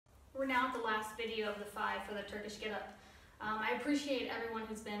We're now at the last video of the 5 for the Turkish Get Up. I appreciate everyone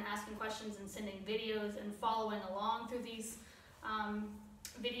who's been asking questions and sending videos and following along through these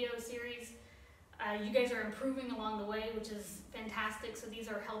video series. You guys are improving along the way, which is fantastic, so these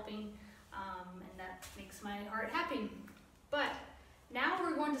are helping, and that makes my heart happy. But now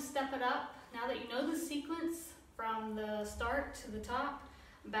we're going to step it up. Now that you know the sequence from the start to the top,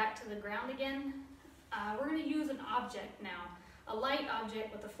 back to the ground again, we're going to use an object now. A light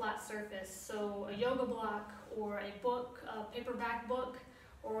object with a flat surface, so a yoga block or a book, a paperback book,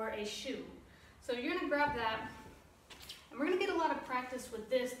 or a shoe. So you're going to grab that, and we're going to get a lot of practice with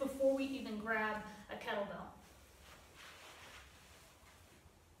this before we even grab a kettlebell.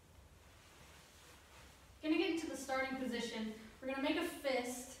 Going to get into the starting position. We're going to make a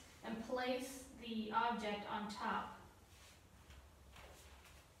fist and place the object on top.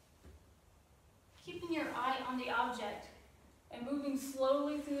 Keeping your eye on the object and moving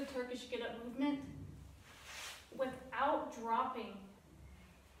slowly through the Turkish Get Up movement without dropping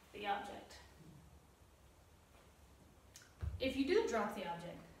the object. If you do drop the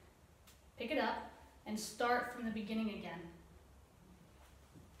object, pick it up and start from the beginning again.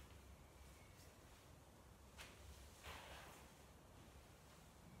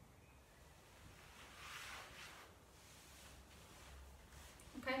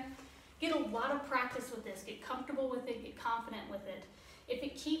 Okay? Get a lot of practice with this. Get comfortable with it, get confident with it. If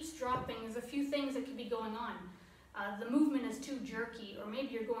it keeps dropping, there's a few things that could be going on. The movement is too jerky, or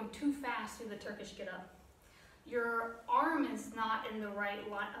maybe you're going too fast through the Turkish Get Up. Your arm is not in the right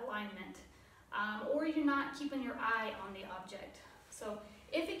alignment, or you're not keeping your eye on the object. So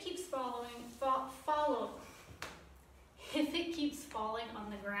if it keeps if it keeps falling on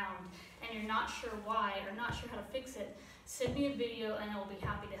the ground and you're not sure why or not sure how to fix it, send me a video and I'll be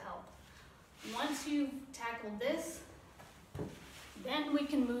happy to help. Once you've tackled this, then we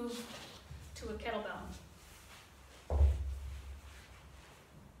can move to a kettlebell.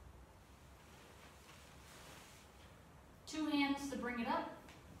 Two hands to bring it up.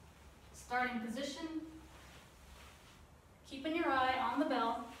 Starting position. Keeping your eye on the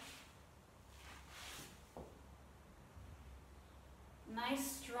bell.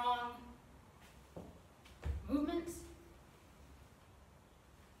 Nice, strong movements.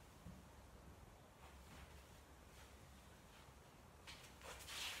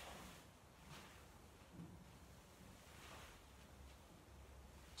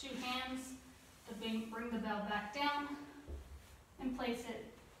 Two hands to bring the bell back down and place it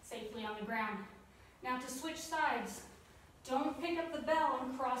safely on the ground. Now to switch sides, don't pick up the bell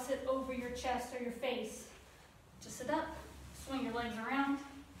and cross it over your chest or your face. Just sit up, swing your legs around,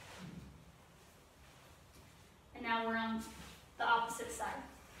 and now we're on the opposite side.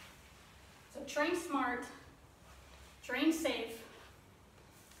 So train smart, train safe,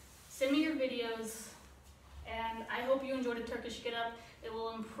 send me your videos, and I hope you enjoyed a Turkish Get Up. It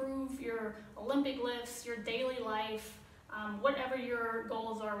will improve your Olympic lifts, your daily life, whatever your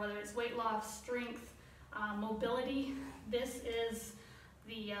goals are, whether it's weight loss, strength, mobility. This is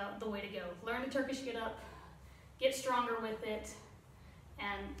the way to go. Learn the Turkish Get Up, get stronger with it,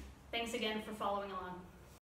 and thanks again for following along.